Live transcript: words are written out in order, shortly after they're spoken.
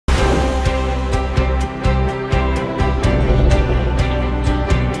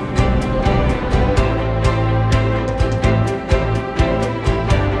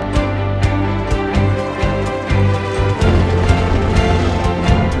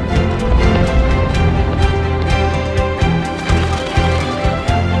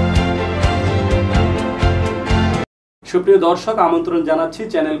সুপ্রিয় দর্শক, আমন্ত্রণ জানাচ্ছি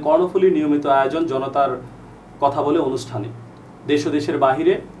চ্যানেল কর্ণফুলি নিয়মিত আয়োজন জনতার কথা বলে অনুষ্ঠানে। দেশ ও দেশের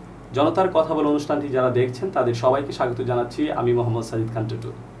বাহিরে জনতার কথা বলে অনুষ্ঠানটি যারা দেখছেন তাদের সবাইকে স্বাগত জানাচ্ছি। আমি মোহাম্মদ সাজিদ খান টুটু।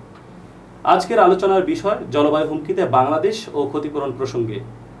 আজকের আলোচনার বিষয় জলবায়ু হুমকিতে বাংলাদেশ ও ক্ষতিপূরণ প্রসঙ্গে।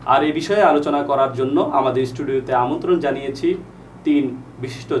 আর এই বিষয়ে আলোচনা করার জন্য আমাদের স্টুডিওতে আমন্ত্রণ জানিয়েছি তিন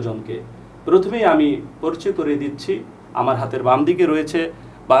বিশিষ্টজনকে। প্রথমেই আমি পরিচয় করে দিচ্ছি। আমার হাতের বাম দিকে রয়েছে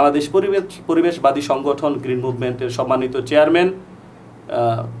বাংলাদেশ পরিবেশবাদী সংগঠন গ্রিন মুভমেন্টের সম্মানিত চেয়ারম্যান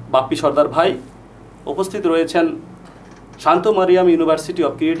বাপ্পি সর্দার ভাই। উপস্থিত রয়েছেন শান্ত মারিয়াম ইউনিভার্সিটি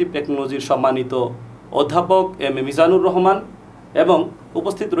অফ ক্রিয়েটিভ টেকনোলজির সম্মানিত অধ্যাপক এম এ মিজানুর রহমান এবং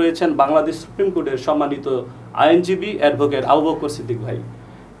উপস্থিত রয়েছেন বাংলাদেশ সুপ্রিম কোর্টের সম্মানিত আইনজীবী অ্যাডভোকেট আবু বকর সিদ্দিক ভাই।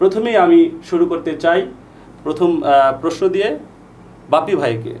 প্রথমেই আমি শুরু করতে চাই প্রথম প্রশ্ন দিয়ে বাপ্পি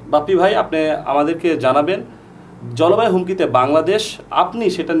ভাইকে। বাপ্পি ভাই, আপনি আমাদেরকে জানাবেন জলবায়ু হুমকিতে বাংলাদেশ, আপনি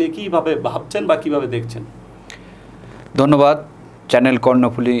সেটা নিয়ে কীভাবে ভাবছেন বা কীভাবে দেখছেন? ধন্যবাদ চ্যানেল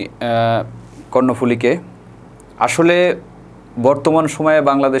কর্ণফুলিকে। আসলে বর্তমান সময়ে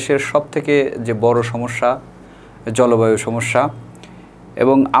বাংলাদেশের সবথেকে যে বড় সমস্যা জলবায়ু সমস্যা,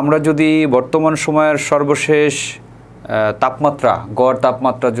 এবং আমরা যদি বর্তমান সময়ের সর্বশেষ তাপমাত্রা, গড়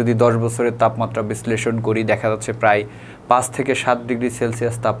তাপমাত্রা যদি 10 বছরের তাপমাত্রা বিশ্লেষণ করি, দেখা যাচ্ছে প্রায় 5 থেকে 7 ডিগ্রি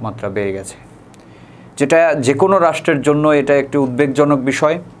সেলসিয়াস তাপমাত্রা বেড়ে গেছে, যেটা যে কোনো রাষ্ট্রের জন্য এটা একটি উদ্বেগজনক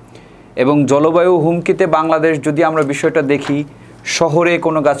বিষয়। এবং জলবায়ু হুমকিতে বাংলাদেশ যদি আমরা বিষয়টা দেখি, শহরে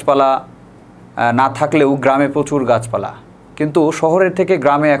কোনো গাছপালা না থাকলেও গ্রামে প্রচুর গাছপালা, কিন্তু শহরের থেকে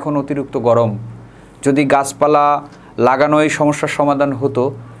গ্রামে এখন অতিরিক্ত গরম। যদি গাছপালা লাগানো এই সমস্যার সমাধান হতো,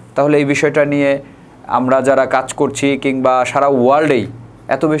 তাহলে এই বিষয়টা নিয়ে আমরা যারা কাজ করছি কিংবা সারা ওয়ার্ল্ডেই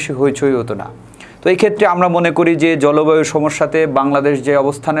এত বেশি হইচই হতো না। তো এই ক্ষেত্রে আমরা মনে করি যে জলবায়ু সমস্যাতে বাংলাদেশ যে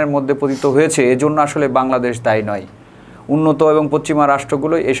অবস্থানের মধ্যে পতিত হয়েছে, এজন্য আসলে বাংলাদেশ দায়ী নয়। উন্নত এবং পশ্চিমা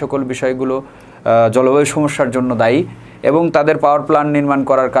রাষ্ট্রগুলো এই সকল বিষয়গুলো জলবায়ু সমস্যার জন্য দায়ী এবং তাদের পাওয়ার প্ল্যান্ট নির্মাণ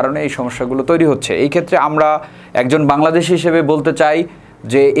করার কারণে এই সমস্যাগুলো তৈরি হচ্ছে। এই ক্ষেত্রে আমরা একজন বাংলাদেশি হিসেবে বলতে চাই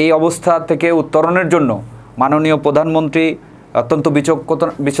যে এই অবস্থা থেকে উত্তরণের জন্য মাননীয় প্রধানমন্ত্রী অত্যন্ত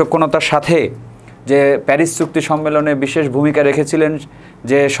বিচক্ষণতার সাথে যে প্যারিস চুক্তি সম্মেলনে বিশেষ ভূমিকা রেখেছিলেন,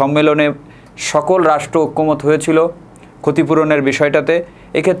 যে সম্মেলনে সকল রাষ্ট্র ঐক্যমত হয়েছিল ক্ষতিপূরণের বিষয়টাতে।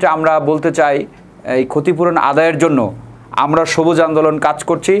 এক্ষেত্রে আমরা বলতে চাই এই ক্ষতিপূরণ আদায়ের জন্য আমরা সবুজ আন্দোলন কাজ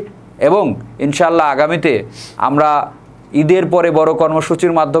করছি এবং ইনশাআল্লাহ আগামীতে আমরা ঈদের পরে বড়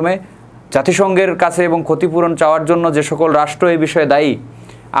কর্মসূচির মাধ্যমে জাতিসংঘের কাছে এবং ক্ষতিপূরণ চাওয়ার জন্য যে সকল রাষ্ট্র এই বিষয়ে দায়ী,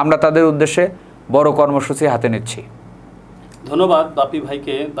 আমরা তাদের উদ্দেশ্যে বড় কর্মসূচি হাতে নিচ্ছি। ধন্যবাদ বাপ্পি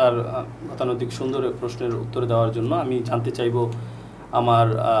ভাইকে তার গতানুগতিক সুন্দর প্রশ্নের উত্তর দেওয়ার জন্য। আমি জানতে চাইব আমার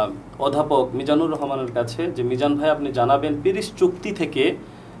অধ্যাপক মিজানুর রহমানের কাছে যে মিজান ভাই, আপনি জানাবেন প্যারিস চুক্তি থেকে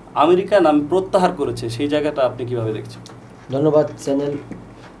আমেরিকা নাম প্রত্যাহার করেছে, সেই জায়গাটা আপনি কিভাবে দেখছেন? ধন্যবাদ চ্যানেল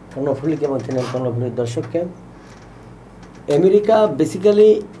কর্ণফুলিকে এবং চ্যানেল কর্ণফুলির দর্শককে। America basically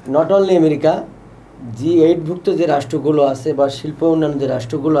not only America, G8ভুক্ত যে রাষ্ট্রগুলো আছে বা শিল্প উন্নয়ন যে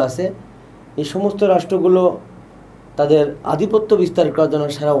রাষ্ট্রগুলো আছে, এই সমস্ত রাষ্ট্রগুলো তাদের আধিপত্য বিস্তার করার জন্য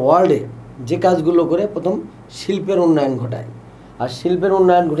সারা ওয়ার্ল্ডে যে কাজগুলো করে, প্রথম শিল্পের উন্নয়ন ঘটায়। আর শিল্পের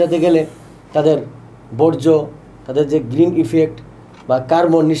উন্নয়ন ঘটাতে গেলে তাদের বর্জ্য, তাদের যে গ্রিন ইফেক্ট বা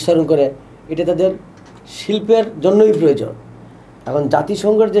কার্বন নিঃসরণ করে, এটা তাদের শিল্পের জন্যই প্রয়োজন। এখন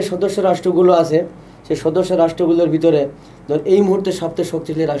জাতিসংঘের যে সদস্য রাষ্ট্রগুলো আছে, সেই সদস্য রাষ্ট্রগুলোর ভিতরে এই মুহূর্তে সবচেয়ে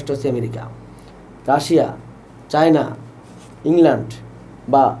শক্তিশালী রাষ্ট্র হচ্ছে আমেরিকা, রাশিয়া, চায়না, ইংল্যান্ড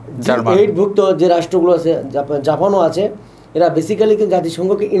বা G8ভুক্ত যে রাষ্ট্রগুলো আছে, জাপানও আছে। এরা বেসিক্যালি কিন্তু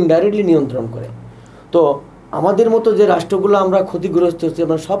জাতিসংঘকে ইনডাইরেক্টলি নিয়ন্ত্রণ করে। তো আমাদের মতো যে রাষ্ট্রগুলো আমরা ক্ষতিগ্রস্ত হচ্ছে,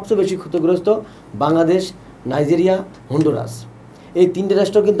 আমরা সবচেয়ে বেশি ক্ষতিগ্রস্ত বাংলাদেশ, নাইজেরিয়া, হন্ডুরাস, এই তিনটে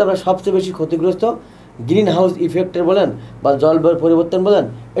রাষ্ট্র কিন্তু আমরা সবচেয়ে বেশি ক্ষতিগ্রস্ত গ্রিন হাউস ইফেক্টের বলেন বা জলবায়ু পরিবর্তন বলেন,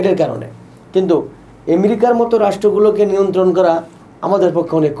 এটার কারণে। কিন্তু আমেরিকার মতো রাষ্ট্রগুলোকে নিয়ন্ত্রণ করা আমাদের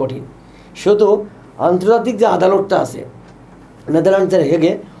পক্ষে অনেক কঠিন। সেহেতু আন্তর্জাতিক যে আদালতটা আছে নেদারল্যান্ডসের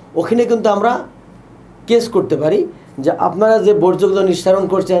হেগে, ওখানে কিন্তু আমরা কেস করতে পারি যে আপনারা যে বর্জ্যগুলো নিঃসরণ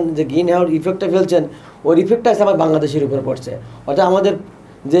করছেন, যে গ্রিন হাউস ইফেক্টটা ফেলছেন, ওই ইফেক্টটা আছে আমার বাংলাদেশের উপরে পড়ছে। অর্থাৎ আমাদের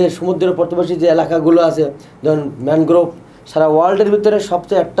যে সমুদ্রের প্রতিবেশী যে এলাকাগুলো আছে, যেমন ম্যানগ্রোভ, সারা ওয়ার্ল্ডের ভিতরে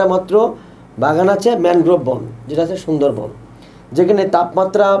সবচেয়ে একটা মাত্র বাগান আছে ম্যানগ্রোভ বন, যেটা আছে সুন্দরবন, যেখানে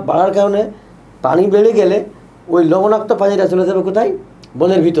তাপমাত্রা বাড়ার কারণে পানি বেড়ে গেলে ওই লবণাক্ত পানিটা চলে যাবে কোথায়?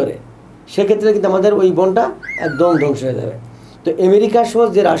 বনের ভিতরে। সেক্ষেত্রে কিন্তু আমাদের ওই বনটা একদম ধ্বংস হয়ে যাবে। তো আমেরিকা সহ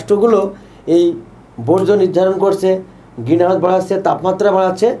যে রাষ্ট্রগুলো এই বর্জ্য নির্ধারণ করছে, গ্রিন হাউস বাড়াচ্ছে, তাপমাত্রা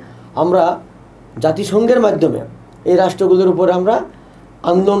বাড়াচ্ছে, আমরা জাতিসংঘের মাধ্যমে এই রাষ্ট্রগুলোর উপরে আমরা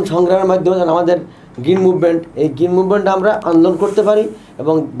আন্দোলন সংগ্রামের মাধ্যমে আমাদের গ্রিন মুভমেন্ট, এই গ্রিন মুভমেন্ট আমরা আন্দোলন করতে পারি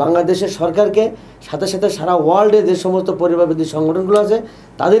এবং বাংলাদেশের সরকারকে সাথে সাথে সারা ওয়ার্ল্ডে যে সমস্ত পরিবারবাদী সংগঠনগুলো আছে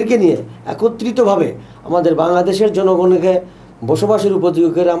তাদেরকে নিয়ে একত্রিতভাবে আমাদের বাংলাদেশের জনগণকে বসবাসের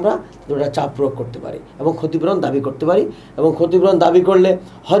উপযোগী করে আমরা একটা চাপ প্রয়োগ করতে পারি এবং ক্ষতিপূরণ দাবি করতে পারি এবং ক্ষতিপূরণ দাবি করলে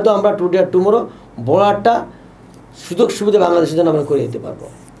হয়তো আমরা টুডে আর টুমোরো বড় একটা সুযোগ সুবিধা বাংলাদেশের জন্য আমরা করে দিতে পারবো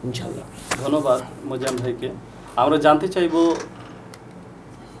ইনশাল্লাহ। ধন্যবাদ মোজাম ভাইকে। আমরা জানতে চাইব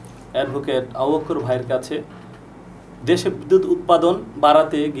অ্যাডভোকেট আবু বকর ভাইয়ের কাছে, দেশে বিদ্যুৎ উৎপাদন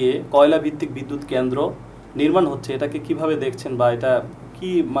বাড়াতে গিয়ে কয়লা ভিত্তিক বিদ্যুৎ কেন্দ্র নির্মাণ হচ্ছে, এটাকে কিভাবে দেখছেন বা এটা কি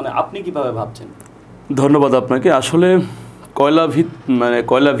মানে আপনি কিভাবে ভাবছেন? ধন্যবাদ আপনাকে। আসলে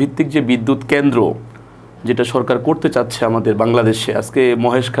কয়লা ভিত্তিক যে বিদ্যুৎ কেন্দ্র যেটা সরকার করতে চাচ্ছে আমাদের বাংলাদেশে, আজকে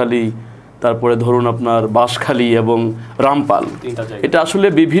মহেশখালী, তারপরে ধরুন আপনার বাঁশখালী এবং রামপাল, এটা আসলে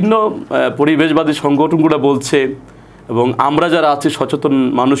বিভিন্ন পরিবেশবাদী সংগঠনগুলো বলছে এবং আমরা যারা আছি সচেতন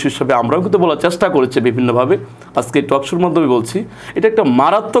মানুষ হিসেবে আমরাও কিন্তু বলার চেষ্টা করেছি বিভিন্নভাবে। আজকে টকশোর মাধ্যমে বলছি, এটা একটা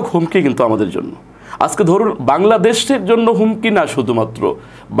মারাত্মক হুমকি কিন্তু আমাদের জন্য। আজকে ধরুন বাংলাদেশের জন্য হুমকি না, শুধুমাত্র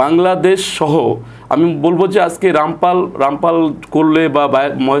বাংলাদেশ সহ আমি বলবো যে আজকে রামপাল করলে বা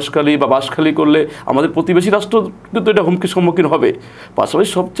মহেশখালী বা বাঁশখালী করলে আমাদের প্রতিবেশী রাষ্ট্র কিন্তু এটা হুমকির সম্মুখীন হবে। পাশাপাশি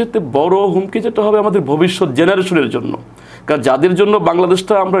সবচেয়ে বড় হুমকি যেটা হবে আমাদের ভবিষ্যৎ জেনারেশনের জন্য, কারণ যাদের জন্য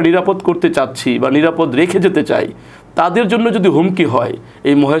বাংলাদেশটা আমরা নিরাপদ করতে চাচ্ছি বা নিরাপদ রেখে যেতে চাই, তাদের জন্য যদি হুমকি হয়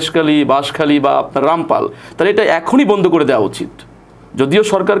এই মহেশখালী, বাঁশখালী বা আপনার রামপাল, তাহলে এটা এখনই বন্ধ করে দেওয়া উচিত। যদিও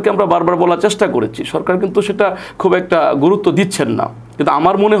সরকারকে আমরা বারবার বলার চেষ্টা করেছি, সরকার কিন্তু সেটা খুব একটা গুরুত্ব দিচ্ছেন না। কিন্তু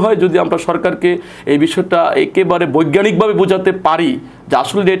আমার মনে হয় যদি আমরা সরকারকে এই বিষয়টা একেবারে বৈজ্ঞানিকভাবে বোঝাতে পারি যে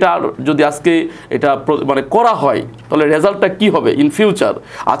আসলে এটা যদি আজকে এটা মানে করা হয় তাহলে রেজাল্টটা কি হবে ইন ফিউচার।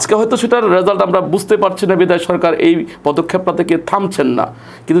 আজকে হয়তো সেটার রেজাল্ট আমরা বুঝতে পারছি না, বিধায় সরকার এই পদক্ষেপটা থেকে থামছেন না।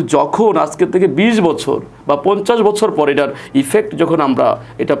 কিন্তু যখন আজকে থেকে 20 বছর বা 50 বছর পর এটার ইফেক্ট যখন আমরা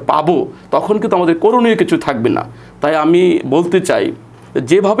এটা পাবো, তখন কিন্তু আমাদের করণীয় কিছু থাকবে না। তাই আমি বলতে চাই,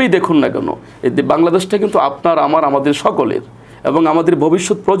 যেভাবেই দেখুন না কেন, বাংলাদেশটা কিন্তু আপনার আমার আমাদের সকলের এবং আমাদের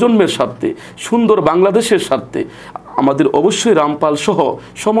ভবিষ্যৎ প্রজন্মের স্বার্থে, সুন্দর বাংলাদেশের স্বার্থে আমাদের অবশ্যই রামপাল সহ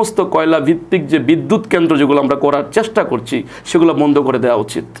সমস্ত কয়লা ভিত্তিক যে বিদ্যুৎ কেন্দ্র যেগুলো আমরা করার চেষ্টা করছি সেগুলো বন্ধ করে দেওয়া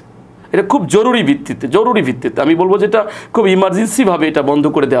উচিত। এটা খুব জরুরি ভিত্তিতে আমি বলবো যেটা খুব ইমার্জেন্সিভাবে এটা বন্ধ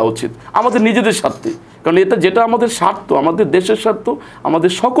করে দেওয়া উচিত আমাদের নিজেদের স্বার্থে, কারণ যেটা আমাদের স্বার্থ, আমাদের দেশের স্বার্থ,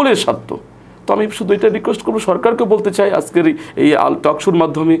 আমাদের সকলের স্বার্থ। তো আমি শুধু এটা রিকোয়েস্ট করবো, সরকারকে বলতে চাই আজকের এই টকশোর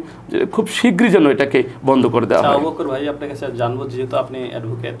মাধ্যমে যে খুব শীঘ্রই যেন এটাকে বন্ধ করে দেওয়া হয়। আবু বকর ভাই, আপনার কাছে জানবো, যেহেতু আপনি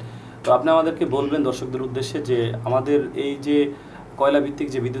অ্যাডভোকেট, তো আপনি আমাদেরকে বলবেন দর্শকদের উদ্দেশ্যে যে আমাদের এই যে কয়লা ভিত্তিক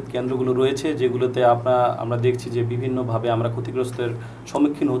যে বিদ্যুৎ কেন্দ্রগুলো রয়েছে, যেগুলোতে আমরা দেখছি যে বিভিন্নভাবে আমরা ক্ষতিগ্রস্তের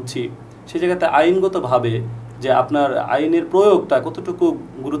সম্মুখীন হচ্ছি, সেই জায়গাতে আইনগতভাবে যে আপনার আইনের প্রয়োগটা কতটুকু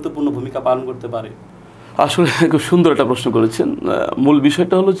গুরুত্বপূর্ণ ভূমিকা পালন করতে পারে? আসলে খুব সুন্দর একটা প্রশ্ন করেছেন। মূল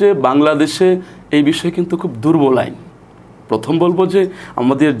বিষয়টা হলো যে বাংলাদেশে এই বিষয়ে কিন্তু খুব দুর্বল আইন। প্রথম বলবো যে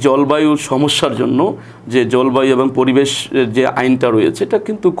আমাদের জলবায়ুর সমস্যার জন্য যে জলবায়ু এবং পরিবেশ যে আইনটা রয়েছে, এটা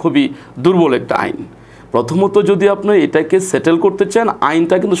কিন্তু খুবই দুর্বল একটা আইন। প্রথমত যদি আপনি এটাকে সেটেল করতে চান,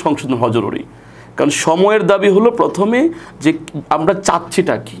 আইনটা কিন্তু সংশোধন হওয়া জরুরি। কারণ সময়ের দাবি হলো প্রথমে যে আমরা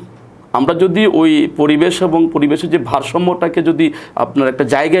চাচ্ছিটা কি। আমরা যদি ওই পরিবেশ এবং পরিবেশের যে ভারসাম্যটাকে যদি আপনার একটা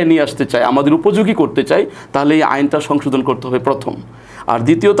জায়গায় নিয়ে আসতে চাই, আমাদের উপযোগী করতে চাই, তাহলে এই আইনটা সংশোধন করতে হবে প্রথম। আর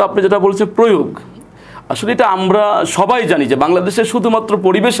দ্বিতীয়ত আপনি যেটা বলছেন প্রয়োগ, আসলে এটা আমরা সবাই জানি যে বাংলাদেশে শুধুমাত্র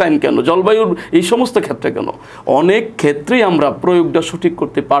পরিবেশ আইন কেন, জলবায়ুর এই সমস্ত ক্ষেত্রে কেন, অনেক ক্ষেত্রেই আমরা প্রয়োগটা সঠিক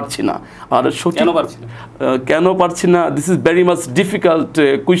করতে পারছি না। আর কেন পারছি না, this is very much difficult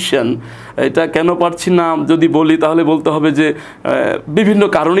question. এটা কেন পারছি না যদি বলি, তাহলে বলতে হবে যে বিভিন্ন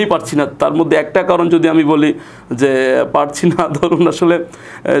কারণেই পারছি না। তার মধ্যে একটা কারণ যদি আমি বলি যে পারছি না, ধরুন আসলে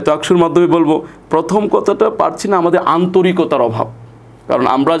টকশোর মাধ্যমে বলবো, প্রথম কথাটা পারছি না আমাদের আন্তরিকতার অভাব। কারণ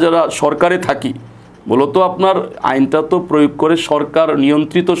আমরা যারা সরকারে থাকি, মূলত আপনার আইনটা তো প্রয়োগ করে সরকার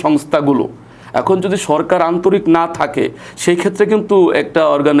নিয়ন্ত্রিত সংস্থাগুলো। এখন যদি সরকার আন্তরিক না থাকে, সেই ক্ষেত্রে কিন্তু একটা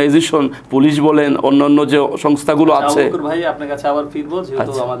অর্গানাইজেশন, পুলিশ বলেন, অন্যান্য যে সংস্থাগুলো আছে। ভাই, আপনার কাছে আবার ফিরবো,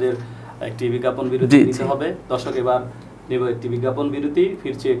 যেহেতু আমাদের একটি বিজ্ঞাপন বিরতি নিতে হবে। দর্শক, এবার নেব একটি বিজ্ঞাপন বিরতি,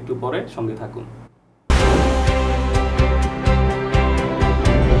 ফিরছি একটু পরে, সঙ্গে থাকুন।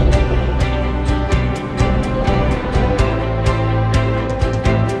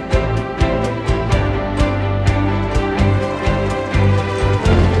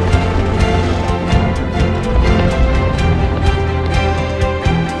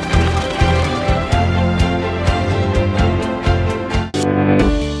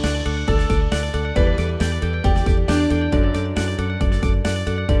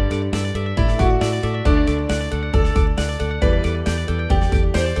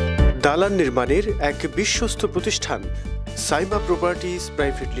 দালান নির্মাণের এক বিশ্বস্ত প্রতিষ্ঠান সাইমা প্রপার্টিজ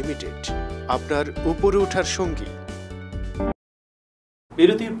প্রাইভেট লিমিটেড আপনার উপরে ওঠার সঙ্গী।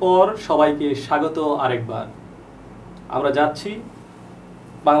 বিরতির পর সবাইকে স্বাগত আরেকবার। আমরা যাচ্ছি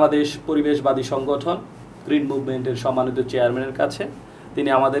বাংলাদেশ পরিবেশবাদী সংগঠন গ্রিন মুভমেন্টের সম্মানিত চেয়ারম্যানের কাছে। তিনি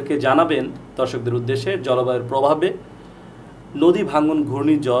আমাদেরকে জানাবেন দর্শকদের উদ্দেশ্যে জলবায়ুর প্রভাবে নদী ভাঙন,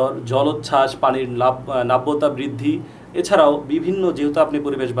 ঘূর্ণিঝড়, জলোচ্ছ্বাস, পানির নাব্যতা বৃদ্ধি, এছাড়াও বিভিন্ন, যেহেতু আপনি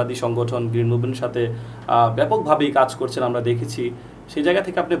পরিবেশবাদী সংগঠন গ্রিন মুভমেন্টের সাথে ব্যাপকভাবেই কাজ করছেন আমরা দেখেছি, সেই জায়গা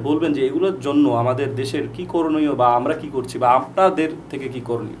থেকে আপনি বলবেন যে এগুলোর জন্য আমাদের দেশের কি করণীয়, বা আমরা কি করছি, বা আপনাদের থেকে কি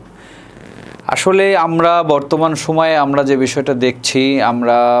করণীয়। আসলে আমরা বর্তমান সময়ে আমরা যে বিষয়টা দেখছি,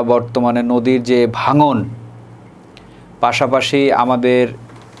 আমরা বর্তমানে নদীর যে ভাঙন, পাশাপাশি আমাদের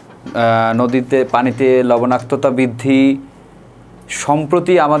নদীতে পানিতে লবণাক্ততা বৃদ্ধি,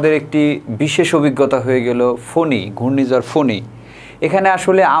 সম্প্রতি আমাদের একটি বিশেষ অভিজ্ঞতা হয়ে গেল ফণী, ঘূর্ণিঝড় ফণী। এখানে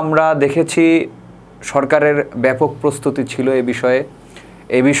আসলে আমরা দেখেছি সরকারের ব্যাপক প্রস্তুতি ছিল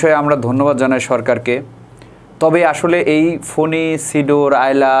এই বিষয়ে আমরা ধন্যবাদ জানাই সরকারকে। তবে আসলে এই ফণী, সিডোর,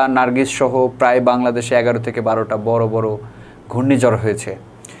 আয়লা, নার্গিস সহ প্রায় বাংলাদেশে 11 থেকে 12টা বড় বড় ঘূর্ণিঝড় হয়েছে।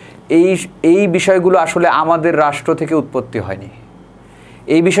 এই বিষয়গুলো আসলে আমাদের রাষ্ট্র থেকে উৎপত্তি হয়নি।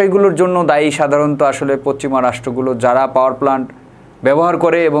 এই বিষয়গুলোর জন্য দায়ী সাধারণত আসলে পশ্চিমা রাষ্ট্রগুলো, যারা পাওয়ার প্ল্যান্ট ব্যবহার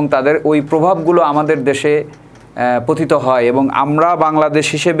করে এবং তাদের ওই প্রভাবগুলো আমাদের দেশে পতিত হয়। এবং আমরা বাংলাদেশ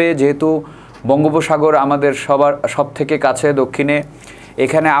হিসেবে, যেহেতু বঙ্গোপসাগর আমাদের সব থেকে কাছে দক্ষিণে,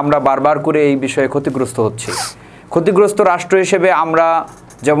 এখানে আমরা বারবার করে এই বিষয়ে ক্ষতিগ্রস্ত হচ্ছি। ক্ষতিগ্রস্ত রাষ্ট্র হিসেবে আমরা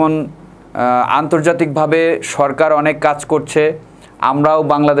যেমন আন্তর্জাতিকভাবে সরকার অনেক কাজ করছে, আমরাও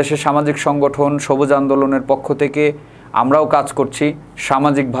বাংলাদেশের সামাজিক সংগঠন সবুজ আন্দোলনের পক্ষ থেকে আমরাও কাজ করছি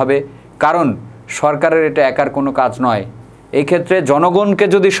সামাজিকভাবে, কারণ সরকারের এটা একার কোনো কাজ নয়। এই ক্ষেত্রে জনগণকে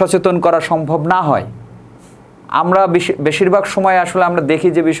যদি সচেতন করা সম্ভব না হয়, আমরা বেশিরভাগ সময় আসলে আমরা দেখি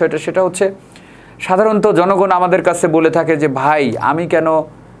যে বিষয়টা, সেটা হচ্ছে সাধারণত জনগণ আমাদের কাছে বলে থাকে যে ভাই, আমি কেন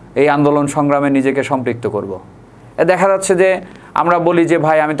এই আন্দোলন সংগ্রামে নিজেকে সম্পৃক্ত করব। দেখা যাচ্ছে যে আমরা বলি যে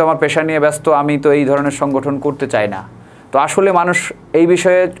ভাই, আমি তো আমার পেশা নিয়ে ব্যস্ত, আমি তো এই ধরনের সংগঠন করতে চাই না। তো আসলে মানুষ এই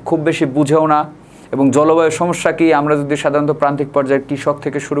বিষয়ে খুব বেশি বুঝেও না। এবং জলবায়ু সমস্যা কি, আমরা যদি সাধারণত প্রান্তিক পর্যায়ে কৃষক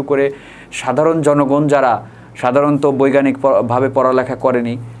থেকে শুরু করে সাধারণ জনগণ, যারা সাধারণত বৈজ্ঞানিকভাবে পড়ালেখা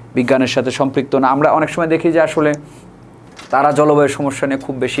করেনি, বিজ্ঞানের সাথে সম্পৃক্ত না, আমরা অনেক সময় দেখি যে আসলে তারা জলবায়ু সমস্যা নিয়ে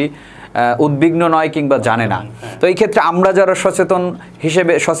খুব বেশি উদ্বিগ্ন নয় কিংবা জানে না। তো এই ক্ষেত্রে আমরা যারা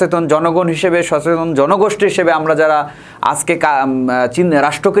সচেতন জনগণ হিসেবে, সচেতন জনগোষ্ঠী হিসেবে আমরা যারা আজকে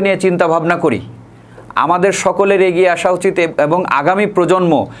রাষ্ট্রকে নিয়ে চিন্তা ভাবনা করি, আমাদের সকলের এগিয়ে আসা উচিত। এবং আগামী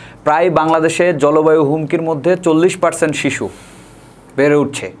প্রজন্ম, প্রায় বাংলাদেশে জলবায়ু হুমকির মধ্যে 40% শিশু বেড়ে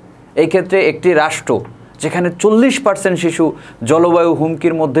উঠছে। এই ক্ষেত্রে একটি রাষ্ট্র যেখানে 40% শিশু জলবায়ু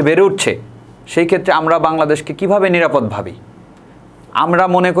হুমকির মধ্যে বেড়ে উঠছে, সেই ক্ষেত্রে আমরা বাংলাদেশকে কিভাবে নিরাপদ ভাবি? আমরা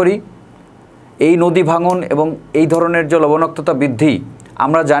মনে করি এই নদী ভাঙন এবং এই ধরনের যে লবণাক্ততা বৃদ্ধি,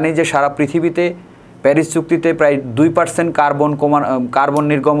 আমরা জানি যে সারা পৃথিবীতে প্যারিস চুক্তিতে প্রায় 2% কার্বন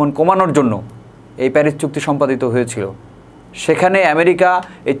নির্গমন কমানোর জন্য এই প্যারিস চুক্তি সম্পাদিত হয়েছিল। সেখানে আমেরিকা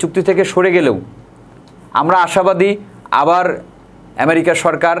এই চুক্তি থেকে সরে গেলেও আমরা আশাবাদী আবার আমেরিকা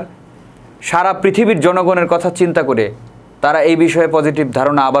সরকার সারা পৃথিবীর জনগণের কথা চিন্তা করে তারা এই বিষয়ে পজিটিভ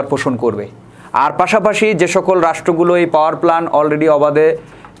ধারণা আবার পোষণ করবে। আর পাশাপাশি যে সকল রাষ্ট্রগুলো এই পাওয়ার প্ল্যান্ট অলরেডি অবাধে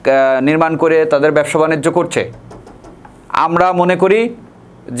নির্মাণ করে তাদের ব্যবসা বাণিজ্য করছে, আমরা মনে করি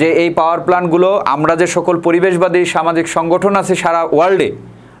যে এই পাওয়ার প্ল্যান্টগুলো, আমরা যে সকল পরিবেশবাদী সামাজিক সংগঠন আছে সারা ওয়ার্ল্ডে,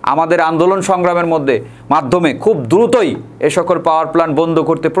 আমাদের আন্দোলন সংগ্রামের মাধ্যমে খুব দ্রুতই এ সকল পাওয়ার প্ল্যান্ট বন্ধ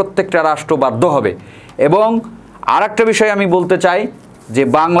করতে প্রত্যেকটা রাষ্ট্র বাধ্য হবে। এবং আর একটা বিষয় আমি বলতে চাই যে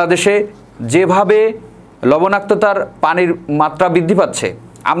বাংলাদেশে যেভাবে লবণাক্ততার পানির মাত্রা বৃদ্ধি পাচ্ছে,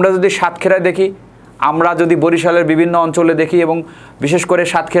 আমরা যদি সাতক্ষীরায় দেখি, আমরা যদি বরিশালের বিভিন্ন অঞ্চলে দেখি, এবং বিশেষ করে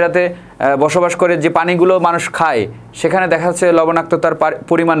সাতক্ষীরাতে বসবাস করে যে পানিগুলো মানুষ খায়, সেখানে দেখা যাচ্ছে লবণাক্ততার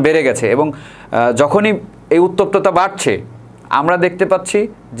পরিমাণ বেড়ে গেছে। এবং যখনই এই উত্তপ্ততা বাড়ছে, আমরা দেখতে পাচ্ছি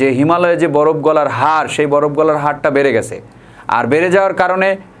যে হিমালয়ে যে বরফ গলার হার, সেই বরফ গলার হারটা বেড়ে গেছে। আর বেড়ে যাওয়ার কারণে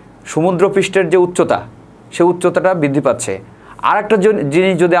সমুদ্রপৃষ্ঠের যে উচ্চতা, সেই উচ্চতাটা বৃদ্ধি পাচ্ছে। আর একটা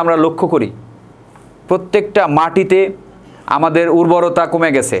জিনিস যদি আমরা লক্ষ্য করি, প্রত্যেকটা মাটিতে আমাদের উর্বরতা কমে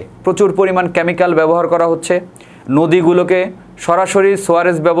গেছে, প্রচুর পরিমাণ কেমিক্যাল ব্যবহার করা হচ্ছে। নদীগুলোকে সরাসরি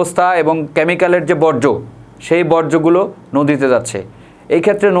সোয়ারেজ ব্যবস্থা এবং কেমিক্যালের যে বর্জ্য, সেই বর্জ্যগুলো নদীতে যাচ্ছে। এই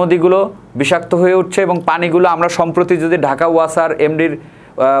ক্ষেত্রে নদীগুলো বিষাক্ত হয়ে উঠছে এবং পানিগুলো, আমরা সম্প্রতি যদি ঢাকা ওয়াসার এমডির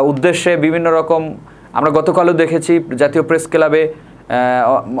উদ্দেশ্যে বিভিন্ন রকম, আমরা গতকালও দেখেছি জাতীয় প্রেস ক্লাবে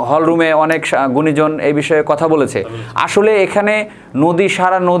হলরুমে অনেক গুণীজন এই বিষয়ে কথা বলেছে। আসলে এখানে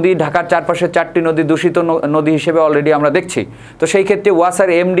সারা নদী, ঢাকার চারপাশে 4টি নদী দূষিত নদী হিসেবে অলরেডি আমরা দেখছি। তো সেই ক্ষেত্রে ওয়াসার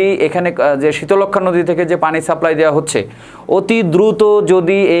এমডি এখানে যে শীতলক্ষ্যা নদী থেকে যে পানি সাপ্লাই দেওয়া হচ্ছে, অতি দ্রুত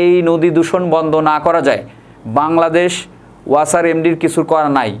যদি এই নদী দূষণ বন্ধ না করা যায়, বাংলাদেশ ওয়াসার এমডির কিছু করা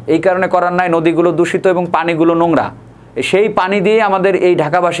নাই, এই কারণে করার নাই নদীগুলো দূষিত এবং পানিগুলো নোংরা। সেই পানি দিয়ে আমাদের এই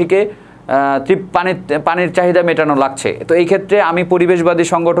ঢাকাবাসীকে পানির চাহিদা মেটানো লাগছে। তো এই ক্ষেত্রে আমি পরিবেশবাদী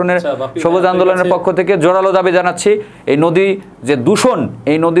সংগঠনের সবুজ আন্দোলনের পক্ষ থেকে জোরালো দাবি জানাচ্ছি, এই নদী যে দূষণ,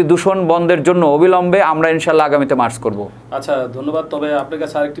 এই নদী দূষণ বন্ধের জন্য অবিলম্বে আমরা ইনশাল্লাহ আগামীতে মার্চ করব। আচ্ছা, ধন্যবাদ। তবে আপনার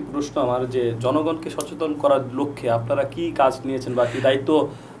কাছে আরেকটি প্রশ্ন আমার, যে জনগণকে সচেতন করার লক্ষ্যে আপনারা কি কাজ নিয়েছেন বা কি দায়িত্ব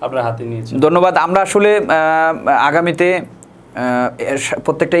আপনারা হাতে নিয়েছেন? ধন্যবাদ। আমরা আসলে আগামীতে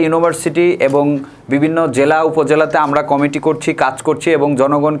প্রত্যেকটা ইউনিভার্সিটি এবং বিভিন্ন জেলা উপজেলাতে আমরা কমিটি করছি, কাজ করছি এবং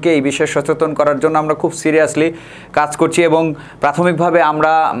জনগণকে এই বিষয়ে সচেতন করার জন্য আমরা খুব সিরিয়াসলি কাজ করছি এবং প্রাথমিকভাবে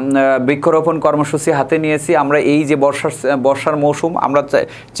আমরা বৃক্ষরোপণ কর্মসূচি হাতে নিয়েছি। আমরা এই যে বর্ষার মৌসুম, আমরা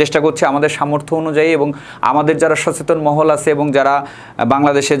চেষ্টা করছি আমাদের সামর্থ্য অনুযায়ী এবং আমাদের যারা সচেতন মহল আছে এবং যারা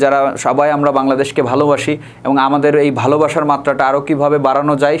বাংলাদেশে যারা সবাই আমরা বাংলাদেশকে ভালোবাসি এবং আমাদের এই ভালোবাসার মাত্রাটা আরও কীভাবে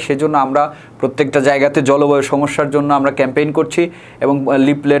বাড়ানো যায় সেজন্য আমরা প্রত্যেকটা জায়গাতে জলবায়ু সমস্যার জন্য আমরা ক্যাম্পেইন করছি এবং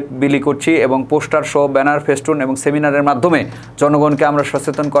লিফলেট বিলি করছি এবং পোস্টার শো, ব্যানার, ফেস্টুন এবং সেমিনারের মাধ্যমে জনগণকে আমরা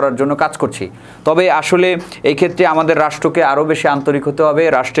সচেতন করার জন্য কাজ করছি। তবে আসলে এই ক্ষেত্রে আমাদের রাষ্ট্রকে আরও বেশি আন্তরিক হতে হবে।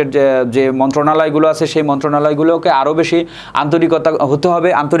 রাষ্ট্রের যে মন্ত্রণালয়গুলো আছে সেই মন্ত্রণালয়গুলোকে আরও বেশি আন্তরিক হতে হবে।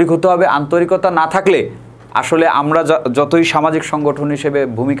 আন্তরিকতা না থাকলে আসলে আমরা যতই সামাজিক সংগঠন হিসেবে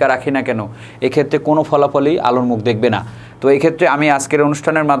ভূমিকা রাখি না কেন, এক্ষেত্রে কোনো ফলাফলই আলোর মুখ দেখবে না। তো এই ক্ষেত্রে আমি আজকের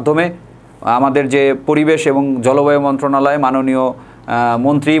অনুষ্ঠানের মাধ্যমে আমাদের যে পরিবেশ এবং জলবায়ু মন্ত্রণালয় মাননীয়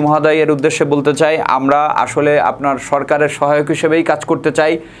মন্ত্রী মহোদয়ের উদ্দেশ্যে বলতে চাই, আমরা আসলে আপনার সরকারের সহায়ক হিসেবেই কাজ করতে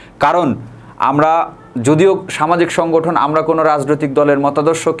চাই। কারণ আমরা যদিও সামাজিক সংগঠন, আমরা কোনো রাজনৈতিক দলের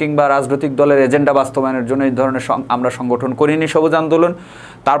মতাদর্শ কিংবা রাজনৈতিক দলের এজেন্ডা বাস্তবায়নের জন্য এই ধরনের আমরা সংগঠন করিনি সবুজ আন্দোলন,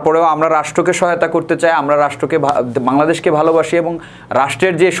 তারপরেও আমরা রাষ্ট্রকে সহায়তা করতে চাই। আমরা রাষ্ট্রকে, বাংলাদেশকে ভালোবাসি এবং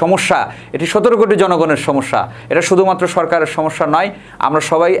রাষ্ট্রের যে সমস্যা, এটি 17 কোটি জনগণের সমস্যা, এটা শুধুমাত্র সরকারের সমস্যা নয়। আমরা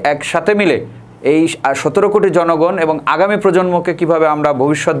সবাই একসাথে মিলে এই 17 কোটি জনগণ এবং আগামী প্রজন্মকে কিভাবে আমরা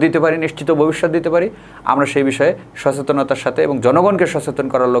ভবিষ্যৎ দিতে পারি, নিশ্চিত ভবিষ্যৎ দিতে পারি, আমরা সেই বিষয়ে সচেতনতার সাথে এবং জনগণকে সচেতন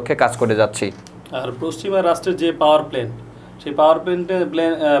করার লক্ষ্যে কাজ করে যাচ্ছি। আর পশ্চিমা রাষ্ট্রের যে পাওয়ার প্ল্যান্ট, সেই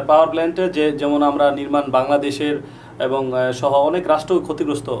পাওয়ার প্ল্যান্টে যেমন আমরা নির্মাণ বাংলাদেশের এবং সহ অনেক রাষ্ট্র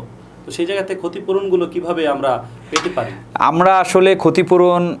ক্ষতিগ্রস্ত, তো সেই জায়গাতে ক্ষতিপূরণগুলো কিভাবে আমরা পেতে পারি? আমরা আসলে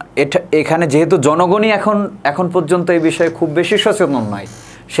ক্ষতিপূরণ এখানে যেহেতু জনগণই এখন পর্যন্ত এই বিষয়ে খুব বেশি সচেতন নয়,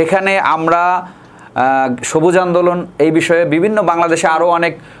 সেখানে আমরা সবুজ আন্দোলন এই বিষয়ে বিভিন্ন বাংলাদেশে আরও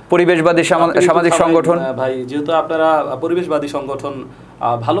অনেক পরিবেশবাদী সামাজিক সংগঠন, ভাই যেহেতু আপনারা পরিবেশবাদী সংগঠন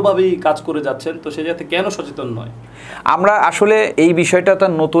ভালোভাবেই কাজ করে যাচ্ছেন, তো সেই জায়গাতে কেন সচেতন নয়? আমরা আসলে এই বিষয়টা তো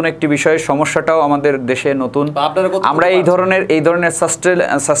নতুন একটি বিষয়, সমস্যাটাও আমাদের দেশে নতুন। আমরা এই ধরনের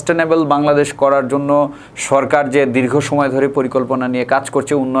সাস্টেনেবল বাংলাদেশ করার জন্য সরকার যে দীর্ঘ সময় ধরে পরিকল্পনা নিয়ে কাজ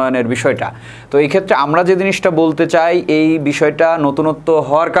করছে উন্নয়নের বিষয়টা, তো এই ক্ষেত্রে আমরা যে জিনিসটা বলতে চাই, এই বিষয়টা নতুনত্ব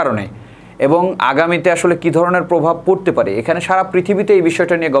হওয়ার কারণে এবং আগামীতে আসলে কী ধরনের প্রভাব পড়তে পারে, এখানে সারা পৃথিবীতে এই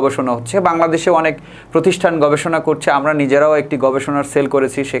বিষয়টা নিয়ে গবেষণা হচ্ছে। বাংলাদেশে অনেক প্রতিষ্ঠান গবেষণা করছে, আমরা নিজেরাও একটি গবেষণার সেল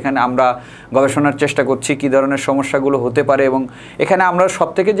করেছি, সেখানে আমরা গবেষণার চেষ্টা করছি কী ধরনের সমস্যাগুলো হতে পারে। এবং এখানে আমরা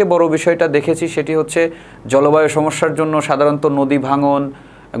সবথেকে যে বড় বিষয়টা দেখেছি সেটি হচ্ছে জলবায়ু সমস্যার জন্য সাধারণত নদী ভাঙন,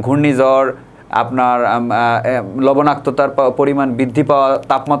 ঘূর্ণিঝড়, আপনার লবণাক্ততার পরিমাণ বৃদ্ধি পাওয়া,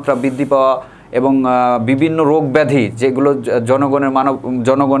 তাপমাত্রা বৃদ্ধি পাওয়া এবং বিভিন্ন রোগ ব্যাধি, যেগুলো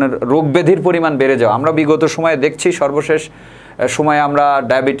জনগণের রোগ ব্যাধির পরিমাণ বেড়ে যাওয়া আমরা বিগত সময়ে দেখছি। সর্বশেষ সময়ে আমরা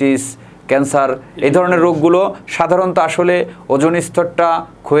ডায়াবেটিস, ক্যান্সার, এই ধরনের রোগগুলো সাধারণত আসলে ওজোন স্তরটা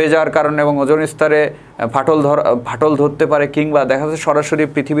ক্ষয়ে যাওয়ার কারণে এবং ওজোন স্তরে ফাটল ধরতে পারে, কিংবা দেখা যাচ্ছে সরাসরি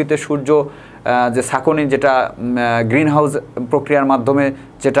পৃথিবীতে সূর্য যে ছাঁকনি, যেটা গ্রিন হাউস প্রক্রিয়ার মাধ্যমে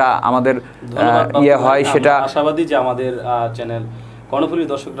যেটা আমাদের হয়, সেটা আশাবাদী যে আমাদের চ্যানেল কর্ণফুলী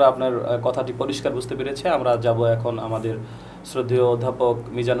দর্শকরা আপনার কথাটি পরিষ্কার বুঝতে পেরেছে। আমরা যাব এখন আমাদের শ্রদ্ধেয় অধ্যাপক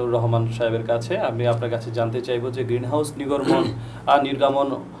মিজানুর রহমান সাহেবের কাছে। আমি আপনার কাছে জানতে চাইব যে গ্রিনহাউস নির্গমন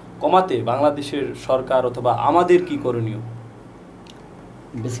কমাতে বাংলাদেশের সরকার অথবা আমাদের কি করণীয়?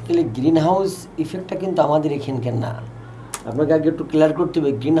 বেসিক্যালি গ্রিন হাউস ইফেক্টটা কিন্তু আমাদের এখানকার না, আপনাকে আগে একটু ক্লিয়ার করতে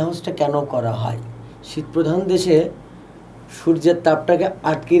হবে গ্রিন হাউসটা কেন করা হয়। শীতপ্রধান দেশে সূর্যের তাপটাকে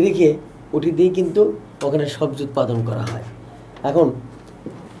আটকে রেখে ওটি দিয়ে কিন্তু ওখানে সবজি উৎপাদন করা হয়। এখন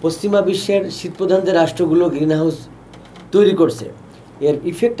পশ্চিমা বিশ্বের শীতপ্রধান যে রাষ্ট্রগুলো গ্রিন হাউস তৈরি করছে, এর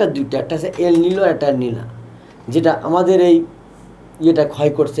ইফেক্টটা দুইটা, একটা আছে এল নিলো, একটা নিলা, যেটা আমাদের এই ইয়েটা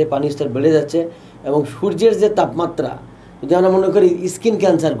ক্ষয় করছে, পানির স্তর বেড়ে যাচ্ছে এবং সূর্যের যে তাপমাত্রা, যদি আমরা মনে করি স্কিন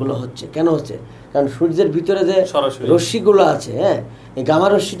ক্যান্সারগুলো হচ্ছে, কেন হচ্ছে? কারণ সূর্যের ভিতরে যে রশ্মিগুলো আছে, হ্যাঁ, এই গামা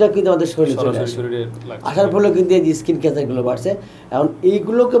রশ্মিটা কিন্তু আমাদের শরীরে চলে আসে, আসার ফলে কিন্তু এই স্কিন ক্যান্সারগুলো বাড়ছে। এখন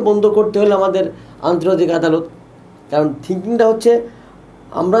এইগুলোকে বন্ধ করতে হলে আমাদের আন্তর্জাতিক আদালত, কারণ থিঙ্কিংটা হচ্ছে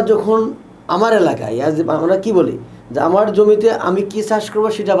আমরা যখন আমার এলাকায় আমরা কি বলি যে আমার জমিতে আমি কী চাষ করবো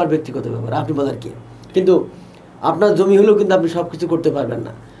সেটা আমার ব্যক্তিগত ব্যাপার, আপনি বলার কি, কিন্তু আপনার জমি হলেও কিন্তু আপনি সব কিছু করতে পারবেন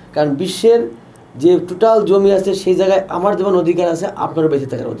না, কারণ বিশ্বের যে টোটাল জমি আছে সেই জায়গায় আমার যেমন অধিকার আছে আপনারও বেঁচে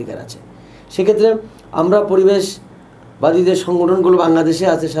থাকার অধিকার আছে। সেক্ষেত্রে আমরা পরিবেশবাদী যে সংগঠনগুলো বাংলাদেশে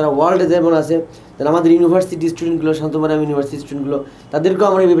আছে, সারা ওয়ার্ল্ডে যেমন আছে, যেন আমাদের ইউনিভার্সিটি স্টুডেন্টগুলো, শান্তমারাম ইউনিভার্সিটি স্টুডেন্টগুলো, তাদেরকেও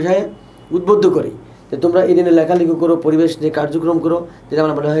আমরা এই বিষয়ে উদ্বুদ্ধ করি যে তোমরা এই দিনে লেখালেখি করো, পরিবেশ নিয়ে কার্যক্রম করো, যেটা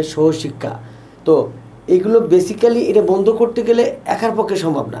আমরা বলা হয় সহশিক্ষা। তো এইগুলো বেসিক্যালি এটা বন্ধ করতে গেলে একার পক্ষে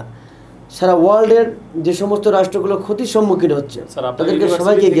সম্ভব না। সারা ওয়ার্ল্ডের যে সমস্ত রাষ্ট্রগুলো ক্ষতির সম্মুখীন হচ্ছে তাদেরকে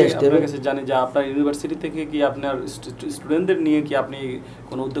সবাইকে এগিয়ে আসতে হবে। জানি যে আপনার ইউনিভার্সিটি থেকে কি আপনার স্টুডেন্টদের নিয়ে কি আপনি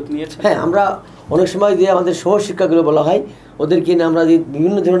কোনো উদ্যোগ নিয়েছেন? হ্যাঁ, আমরা অনেক সময় যে আমাদের সহশিক্ষাগুলো বলা হয় ওদেরকে নিয়ে আমরা যে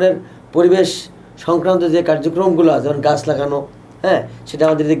বিভিন্ন ধরনের পরিবেশ সংক্রান্ত যে কার্যক্রমগুলো আছে, যেমন গাছ লাগানো, হ্যাঁ, সেটা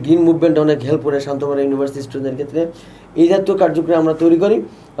আমাদের যে গ্রিন মুভমেন্ট অনেক হেল্প করে শান্তমারা ইউনিভার্সিটি স্টুডেন্টের ক্ষেত্রে। এই জাতীয় কার্যক্রম আমরা তৈরি করি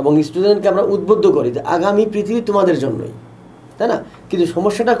এবং স্টুডেন্টকে আমরা উদ্বুদ্ধ করি যে আগামী পৃথিবী তোমাদের জন্যই, তাই না? কিন্তু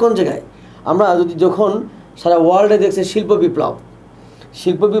সমস্যাটা কোন জায়গায়? আমরা যদি যখন সারা ওয়ার্ল্ডে দেখছে শিল্প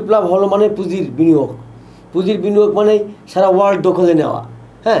বিপ্লব হলো মানে পুঁজির বিনিয়োগ মানে সারা ওয়ার্ল্ড দখলে নেওয়া।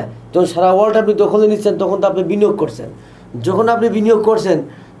 হ্যাঁ, যখন সারা ওয়ার্ল্ড আপনি দখলে নিচ্ছেন তখন তো আপনি বিনিয়োগ করছেন। যখন আপনি বিনিয়োগ করছেন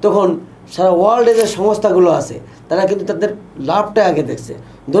তখন সারা ওয়ার্ল্ডে যে সংস্থাগুলো আছে তারা কিন্তু তাদের লাভটা আগে দেখছে।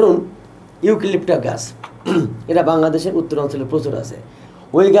 ধরুন ইউক্যালিপটাস গাছ, এটা বাংলাদেশের উত্তরাঞ্চলে প্রচুর আছে।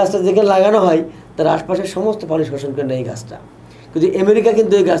 ওই গাছটা যেখানে লাগানো হয় তার আশপাশের সমস্ত পানি শোষণ করে নেয় এই গাছটা। কিন্তু আমেরিকা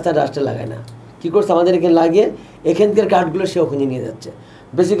কিন্তু এই গাছটা রাষ্ট্রে লাগায় না। কী করছে? আমাদের এখানে লাগিয়ে এখানকার কাঠগুলো সে ওখানে নিয়ে যাচ্ছে।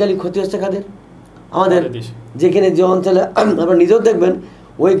 বেসিক্যালি ক্ষতি হচ্ছে কাদের? আমাদের। যেখানে যে অঞ্চলে আপনারা নিজেও দেখবেন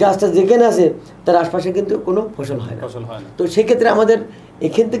ওই গাছটা যেখানে আছে তার আশপাশে কিন্তু কোনো ফসল হয় না। তো সেক্ষেত্রে আমাদের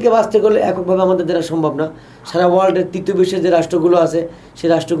এখান থেকে বাঁচতে গেলে এককভাবে আমাদের দ্বারা সম্ভব না। সারা ওয়ার্ল্ডের তৃতীয় বিশ্বের যে রাষ্ট্রগুলো আছে সেই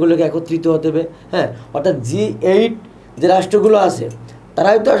রাষ্ট্রগুলোকে একত্রিত হতে হবে। হ্যাঁ, অর্থাৎ G8 যে রাষ্ট্রগুলো আছে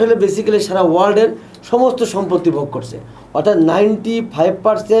তারাই তো আসলে বেসিক্যালি সারা ওয়ার্ল্ডের সমস্ত সম্পত্তি ভোগ করছে। অর্থাৎ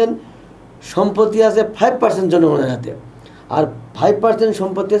 95% সম্পত্তি আছে 5% জনগণের হাতে, আর 5%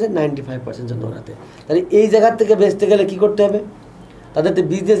 সম্পত্তি আছে 95% জনগণের হাতে। তাহলে এই জায়গার থেকে বেঁচতে গেলে কী করতে হবে? তাদের তো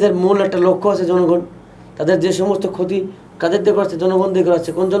বিজনেসের মূল একটা লক্ষ্য আছে জনগণ। তাদের যে সমস্ত ক্ষতি কাদের দিয়ে করাচ্ছে? জনগণ দিয়ে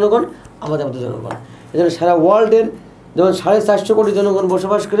করাচ্ছে। কোন জনগণ? আমাদের জনগণ। এই জন্য সারা ওয়ার্ল্ডের যেমন 450 কোটি জনগণ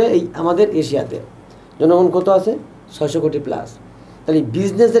বসবাস করে এই আমাদের এশিয়াতে। জনগণ কত আছে? 600 কোটি প্লাস। তাহলে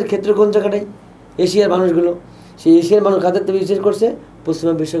বিজনেসের ক্ষেত্রে কোন জায়গাটাই? এশিয়ার মানুষগুলো। সেই এশিয়ার মানুষ কাদের থেকে বিজনেস করছে?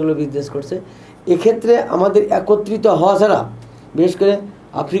 পশ্চিমা বিশ্বগুলো বিজনেস করছে। এক্ষেত্রে আমাদের একত্রিত হওয়া ছাড়া, বিশেষ করে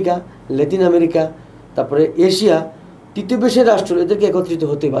আফ্রিকা, ল্যাটিন আমেরিকা, তারপরে এশিয়া, তৃতীয় বিশ্বের রাষ্ট্র, এদেরকে একত্রিত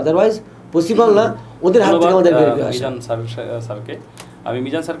হতে হবে, আদারওয়াইজ পসিবল না। ওদের হাত থেকে আমাদের বের করে আসা। আমি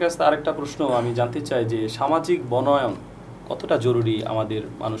মিজান স্যারের কাছে আরেকটা প্রশ্ন আমি জানতে চাই যে সামাজিক বনায়ন কতটা জরুরি আমাদের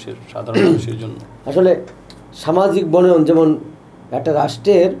মানুষের, সাধারণ মানুষের জন্য? আসলে সামাজিক বনায়ন, যেমন একটা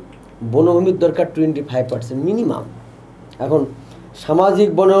রাষ্ট্রের বনভূমির দরকার 25% মিনিমাম। এখন সামাজিক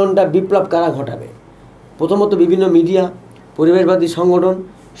বনায়নটা বিপ্লব কারা ঘটাবে? প্রথমত বিভিন্ন মিডিয়া, পরিবেশবাদী সংগঠন,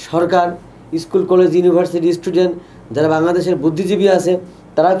 সরকার, স্কুল, কলেজ, ইউনিভার্সিটি স্টুডেন্ট, যারা বাংলাদেশের বুদ্ধিজীবী আছে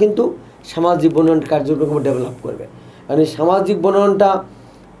তারা কিন্তু সামাজিক বনায়ন কার্যক্রম ডেভেলপ করবে। কারণ এই সামাজিক বনায়নটা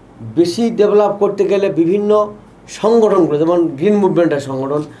বেশি ডেভেলপ করতে গেলে বিভিন্ন সংগঠনগুলো, যেমন গ্রিন মুভমেন্টের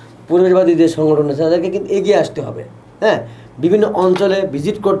সংগঠন, পরিবেশবাদী যে সংগঠন আছে তাদেরকে কিন্তু এগিয়ে আসতে হবে। হ্যাঁ, বিভিন্ন অঞ্চলে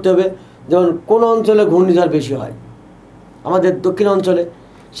ভিজিট করতে হবে। যেমন কোন অঞ্চলে ঘূর্ণিঝড় বেশি হয়? আমাদের দক্ষিণ অঞ্চলে।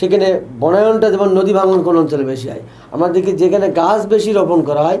 সেখানে বনায়নটা যেমন নদী ভাঙন কোন অঞ্চলে বেশি হয়? আমরা দেখি যেখানে গাছ বেশি রোপণ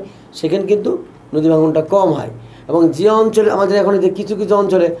করা হয় সেখানে কিন্তু নদী ভাঙনটা কম হয়। এবং যে অঞ্চলে আমাদের এখন যে কিছু কিছু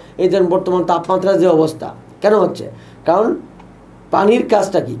অঞ্চলে এই যে বর্তমান তাপমাত্রার যে অবস্থা কেন হচ্ছে? কারণ পানির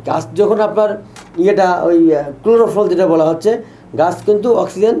কাজটা কি? গাছ যখন আপনার ওই ক্লোরোফল যেটা বলা হচ্ছে, গাছ কিন্তু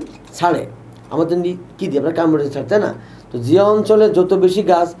অক্সিজেন ছাড়ে, আমাদের কী দিয়ে? আপনার কার্বন ডাইঅক্সাইড, তাই না? তো যে অঞ্চলে যত বেশি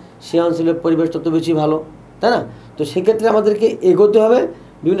গাছ সে অঞ্চলের পরিবেশ তত বেশি ভালো, তাই না? তো সেক্ষেত্রে আমাদেরকে এগোতে হবে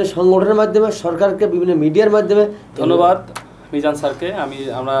বিভিন্ন সংগঠনের মাধ্যমে, সরকারকে বিভিন্ন মিডিয়ার মাধ্যমে। ধন্যবাদ মিজান স্যারকে।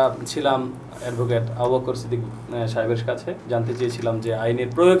 আমরা ছিলাম অ্যাডভোকেট আবু বকর সিদ্দিক সাহেবের কাছে, জানতে চেয়েছিলাম যে আইনের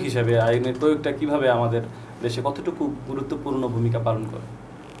প্রয়োগ হিসেবে আইনের প্রয়োগটা কিভাবে আমাদের দেশে কতটুকু গুরুত্বপূর্ণ ভূমিকা পালন করে।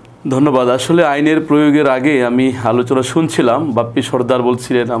 ধন্যবাদ। আসলে আইনের প্রয়োগের আগে আমি আলোচনা শুনছিলাম, বাপ্পি সর্দার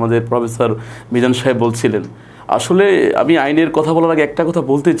বলছিলেন, আমাদের প্রফেসর মিজান সাহেব বলছিলেন। আসলে আমি আইনের কথা বলার আগে একটা কথা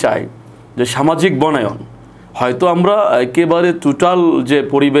বলতে চাই যে সামাজিক বনায়ন হয়তো আমরা একেবারে টোটাল যে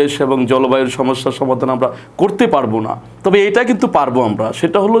পরিবেশ এবং জলবায়ুর সমস্যার সমাধান আমরা করতে পারবো না, তবে এটা কিন্তু পারবো আমরা।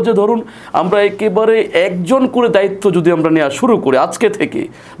 সেটা হলো যে ধরুন আমরা একেবারে একজন করে দায়িত্ব যদি আমরা নেওয়া শুরু করি আজকে থেকে,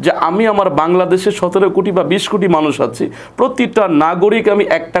 যে আমি আমার বাংলাদেশে 17 কোটি বা 20 কোটি মানুষ আছি, প্রতিটা নাগরিক আমি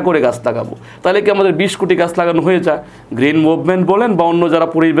একটা করে গাছ লাগাবো, তাহলে কি আমাদের 20 কোটি গাছ লাগানো হয়ে যায়? গ্রিন মুভমেন্ট বলেন বা অন্য যারা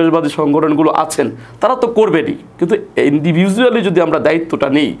পরিবেশবাদী সংগঠনগুলো আছেন তারা তো করবেনই, কিন্তু ইন্ডিভিজুয়ালি যদি আমরা দায়িত্বটা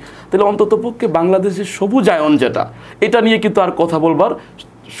নিই তাহলে অন্ততপক্ষে বাংলাদেশের সবুজ যেটা, এটা নিয়ে কিন্তু আর কথা বলবার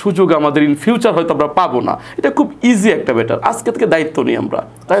সুযোগ আমাদের ইন ফিউচার হয়তো আমরা পাবো না। এটা খুব ইজি একটা ব্যাটার, আজকে থেকে দায়িত্ব নিই আমরা,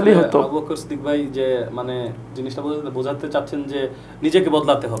 তাইলেই হয়তো। আবু বকর সিদ্দিক ভাই যে মানে জিনিসটা বোঝাতে চাচ্ছেন যে নিজেকে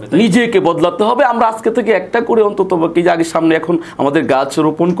বদলাতে হবে, নিজেকে বদলাতে হবে। আমরা আজকে থেকে একটা করে অন্তত কি আগে সামনে এখন আমাদের গাছ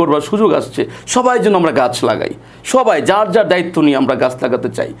রোপণ করবার সুযোগ আসছে, সবাই যেন আমরা গাছ লাগাই, সবাই যার যার দায়িত্ব নিয়ে আমরা গাছ লাগাতে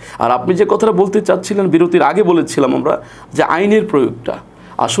চাই। আর আপনি যে কথাটা বলতে চাচ্ছিলেন বিরতির আগে বলেছিলাম আমরা যে আইনের প্রয়োগটা,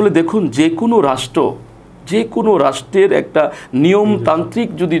 আসলে দেখুন যে কোনো রাষ্ট্রের একটা নিয়মতান্ত্রিক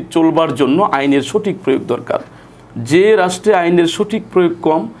যদি চলবার জন্য আইনের সঠিক প্রয়োগ দরকার। যে রাষ্ট্রে আইনের সঠিক প্রয়োগ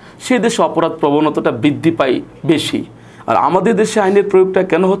কম, সে দেশে অপরাধ প্রবণতাটা বৃদ্ধি পায় বেশি। আর আমাদের দেশে আইনের প্রয়োগটা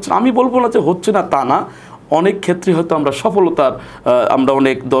কেন হচ্ছে, আমি বলবো না যে হচ্ছে না তা না, অনেক ক্ষেত্রে হয়তো আমরা সফলতার আমরা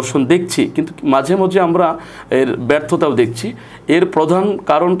অনেক দর্শন দেখছি, কিন্তু মাঝে মাঝে আমরা এর ব্যর্থতাও দেখছি। এর প্রধান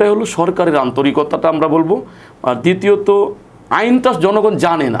কারণটাই হলো সরকারের আন্তরিকতাটা আমরা বলবো। আর দ্বিতীয়ত আইনটা জনগণ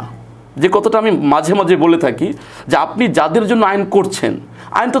জানে না, যে কথাটা আমি মাঝে মাঝে বলে থাকি যে আপনি যাদের জন্য আইন করছেন,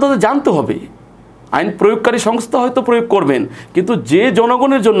 আইন তো তাদের জানতে হবে। আইন প্রয়োগকারী সংস্থা হয়তো প্রয়োগ করবেন, কিন্তু যে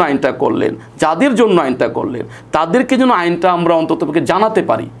জনগণের জন্য আইনটা করলেন, যাদের জন্য আইনটা করলেন, তাদেরকে যেন আইনটা আমরা অন্ততপক্ষে জানাতে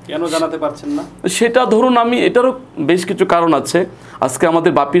পারি। কেন জানাতে পারছেন না সেটা ধরুন, এটারও বেশ কিছু কারণ আছে। আজকে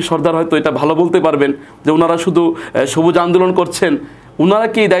আমাদের বাপি সর্দার হয়তো এটা ভালো বলতে পারবেন যে ওনারা শুধু সবুজ আন্দোলন করছেন, ওনারা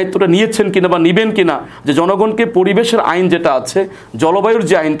কি এই দায়িত্বটা নিয়েছেন কিনা বা নেবেন কিনা, যে জনগণকে পরিবেশের আইন যেটা আছে, জলবায়ুর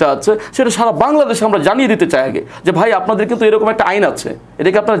যে আইনটা আছে, সেটা সারা বাংলাদেশে আমরা জানিয়ে দিতে চাই আগে, যে ভাই আপনাদের কিন্তু এরকম একটা আইন আছে,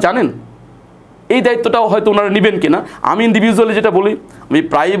 এটাকে আপনারা জানেন। এই দায়িত্বটাও হয়তো ওনারা নেবেন কিনা। আমি ইন্ডিভিজুয়ালি যেটা বলি, আমি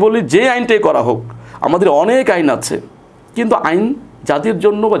প্রায়ই বলি যে আইনটাই করা হোক, আমাদের অনেক আইন আছে, কিন্তু আইন যাদের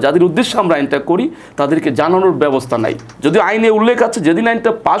জন্য বা যাদের উদ্দেশ্যে আমরা আইনটা করি তাদেরকে জানানোর ব্যবস্থা নাই। যদিও আইনে উল্লেখ আছে, যেদিন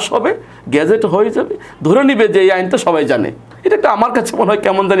আইনটা পাস হবে, গ্যাজেট হয়ে যাবে, ধরে নিবে যে এই আইনটা সবাই জানে। এটা একটা আমার কাছে মনে হয়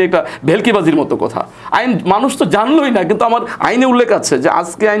কেমন জানি একটা ভেলকিবাজির মতো কথা। আইন মানুষ তো জানলোই না, কিন্তু আমার আইনে উল্লেখ আছে যে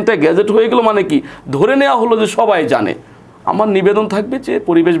আজকে আইনটা গ্যাজেট হয়ে গেল, মানে কি ধরে নেওয়া হলো যে সবাই জানে। আমার নিবেদন থাকবে যে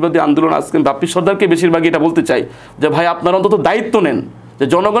পরিবেশবাদী আন্দোলন, আজকে বাপি সর্দারকে বেশিরভাগই এটা বলতে চাই যে ভাই আপনারা অন্তত দায়িত্ব নেন, যে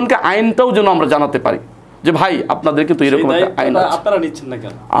জনগণকে আইনটাও যেন আমরা জানাতে পারি, যে ভাই আপনাদেরকে তো এরকম একটা আইন আছে। আপনারা নিচ্ছেন না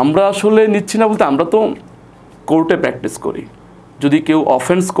কেন? আমরা আসলে নিচ্ছি না বলতে, আমরা তো কোর্টে প্র্যাকটিস করি। যদি কেউ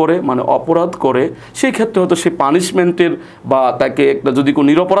অফেন্স করে, মানে অপরাধ করে, সেই ক্ষেত্রে হয়তো সে পানিশমেন্টের বা তাকে একটা, যদি কোনো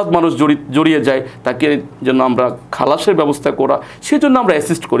নিরপরাধ মানুষ জড়িয়ে যায়, তাকে যেন আমরা খালাসের ব্যবস্থা করা, সেই জন্য আমরা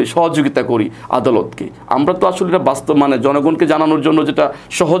অ্যাসিস্ট করি, সহযোগিতা করি আদালতকে। আমরা তো আসলে এটা বাস্তব, মানে জনগণকে জানানোর জন্য যেটা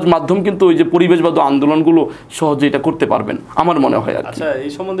সহজ মাধ্যম, কিন্তু ওই যে পরিবেশবাদ আন্দোলনগুলো সহজে এটা করতে পারবেন আমার মনে হয়। আচ্ছা,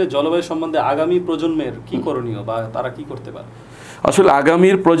 এই সম্বন্ধে, জলবায়ু সম্বন্ধে আগামী প্রজন্মের কি করণীয় বা তারা কি করতে পারে? আসলে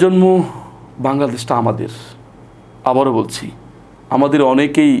আগামীর প্রজন্ম, বাংলাদেশটা আমাদের, আবারও বলছি, আমাদের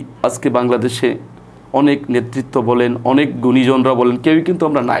অনেকেই আজকে বাংলাদেশে অনেক নেতৃত্ব বলেন, অনেক গুণীজনরা বলেন, কেউই কিন্তু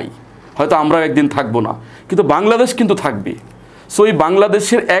আমরা নাই। হয়তো আমরা একদিন থাকবো না, কিন্তু বাংলাদেশ কিন্তু থাকবে। সো এই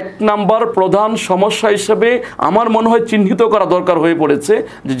বাংলাদেশের এক নাম্বার প্রধান সমস্যা হিসেবে আমার মনে হয় চিহ্নিত করা দরকার হয়ে পড়েছে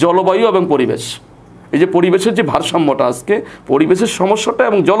যে জলবায়ু এবং পরিবেশ। এই যে পরিবেশের যে ভারসাম্যটা, আজকে পরিবেশের সমস্যাটা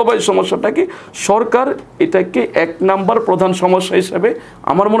এবং জলবায়ুর সমস্যাটাকে সরকার এটাকে এক নাম্বার প্রধান সমস্যা হিসেবে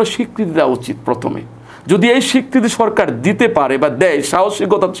আমার মনে হয় স্বীকৃতি দেওয়া উচিত প্রথমে। যদি এই স্বীকৃতি সরকার দিতে পারে বা দেয়,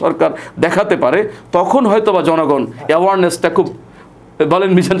 সাহসিকতা সরকার দেখাতে পারে, তখন হয়তো বা জনগণ অ্যাওয়ারনেসটা খুব,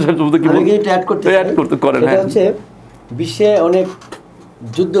 বলেন মিশন সাহেব কি করতে করেন। হচ্ছে বিশ্বে অনেক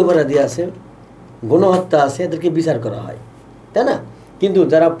যুদ্ধাপরাধী আছে, গণহত্যা আছে, এদেরকে বিচার করা হয়, তাই না? কিন্তু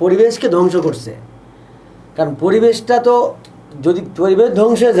যারা পরিবেশকে ধ্বংস করছে, কারণ পরিবেশটা তো, যদি পরিবেশ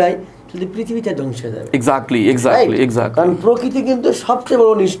ধ্বংস হয়ে যায় তাহলে পৃথিবীটা ধ্বংস হয়ে যাবে। এক্স্যাক্টলি। কারণ প্রকৃতি কিন্তু সবচেয়ে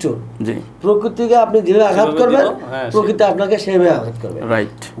বড় নিষ্ঠুর। প্রকৃতিকে আপনি যেভাবে আঘাত করবেন, প্রকৃতি আপনাকে সেভাবে আঘাত করবে।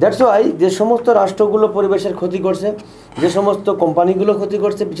 রাইট। দ্যাটস ওয়াই যে সমস্ত রাষ্ট্রগুলো পরিবেশের ক্ষতি করছে, যে সমস্ত কোম্পানিগুলো ক্ষতি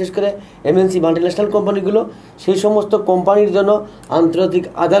করছে, বিশেষ করে এমএনসি মাল্টিন্যাশনাল কোম্পানিগুলো, সেই সমস্ত কোম্পানির জন্য আন্তর্জাতিক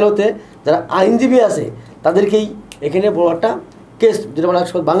আদালতে যারা আইনজীবী আছে তাদেরকেই এখানে বড় একটা কেস, যেটা বলা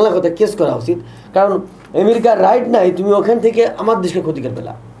বাংলা কথা, কেস করা উচিত। কারণ আমেরিকার রাইট নাই তুমি ওখান থেকে আমার দেশকে ক্ষতি করে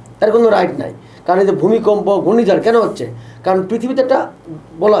পেলা, তার কোনো রাইট নাই। কারণ এই যে ভূমিকম্প, ঘূর্ণিঝড় কেন হচ্ছে? কারণ পৃথিবীতে একটা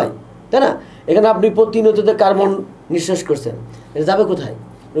বলয়, তাই না? এখানে আপনি প্রতিনিয়ত কার্বন নিঃশ্বাস করছেন, এটা যাবে কোথায়?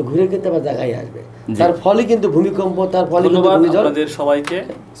 ঘুরে কিন্তু আবার জায়গায় আসবে। তার ফলে কিন্তু ভূমিকম্প, তার ফলে আপনাদের সবাইকে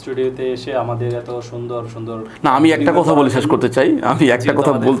স্টুডিওতে এসে আমাদের এত সুন্দর সুন্দর। না, আমি একটা কথা বলে শেষ করতে চাই, আমি একটা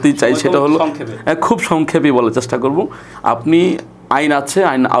কথা বলতেই চাই, সেটা হলো খুব সংক্ষেপে বলার চেষ্টা করব। আপনি আইন আছে,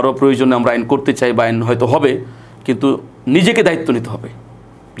 আইন আরও প্রয়োজনে আমরা আইন করতে চাই বা আইন হয়তো হবে, কিন্তু নিজেকে দায়িত্ব নিতে হবে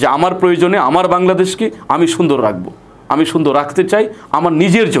যে আমার প্রয়োজনে আমার বাংলাদেশকে আমি সুন্দর রাখবো, আমি সুন্দর রাখতে চাই আমার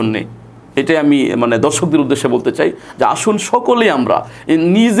নিজের জন্যে। এটাই আমি মানে দর্শকদের উদ্দেশ্যে বলতে চাই যে আসুন সকলেই আমরা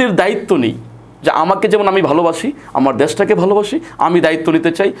নিজের দায়িত্ব নিই, যে আমাকে যেমন আমি ভালোবাসি, আমার দেশটাকে ভালোবাসি, আমি দায়িত্ব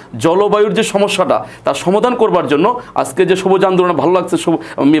নিতে চাই। জলবায়ুর যে সমস্যাটা তার সমাধান করবার জন্য আজকে যে সবুজ আন্দোলনে ভালো লাগছে,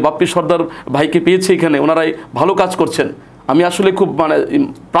 আমি বাপ্পি সর্দার ভাইকে পেয়েছি এখানে, ওনারাই ভালো কাজ করছেন। আমি আসলে খুব মানে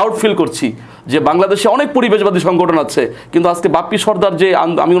প্রাউড ফিল করছি যে বাংলাদেশে অনেক পরিবেশবাদী সংগঠন আছে, কিন্তু আজকে বাপ্পি সর্দার যে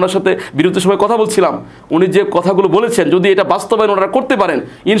আমি ওনার সাথে বিরতির সময় কথা বলছিলাম, উনি যে কথাগুলো বলেছেন যদি এটা বাস্তবায়ন ওনারা করতে পারেন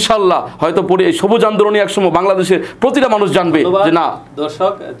ইনশাল্লাহ হয়তো এই সবুজ আন্দোলনে একসময় বাংলাদেশের প্রতিটা মানুষ জানবে যে না।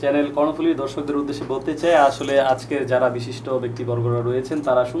 দর্শক, চ্যানেল কর্ণফুলী দর্শকদের উদ্দেশ্যে বলতে চাই, আসলে আজকের যারা বিশিষ্ট ব্যক্তিবর্গরা রয়েছেন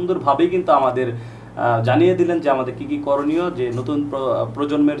তারা সুন্দরভাবেই কিন্তু আমাদের জানিয়ে দিলেন যে আমাদের কি কি করণীয়, যে নতুন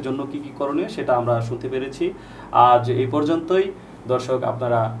প্রজন্মের জন্য কি কি করণীয় সেটা আমরা শুনতে পেরেছি। আজ এই পর্যন্তই দর্শক,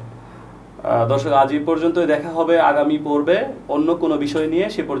 আজ এই পর্যন্তই। দেখা হবে আগামী পর্বে অন্য কোনো বিষয় নিয়ে।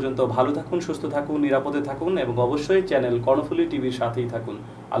 সে পর্যন্ত ভালো থাকুন, সুস্থ থাকুন, নিরাপদে থাকুন এবং অবশ্যই চ্যানেল কর্ণফুলী টিভির সাথেই থাকুন।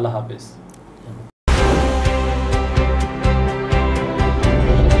 আল্লাহ হাফেজ।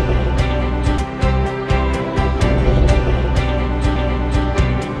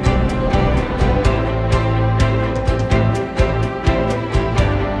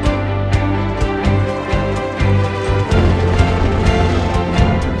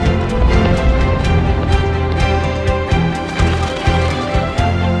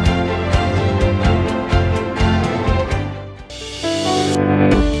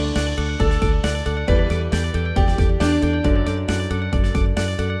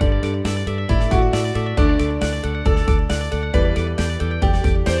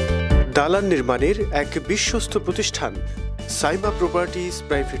 দালান নির্মাণের এক বিশ্বস্ত প্রতিষ্ঠান সাইমা প্রপার্টিজ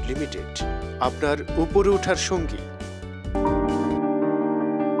প্রাইভেট লিমিটেড, আপনার উপরে ওঠার সঙ্গী।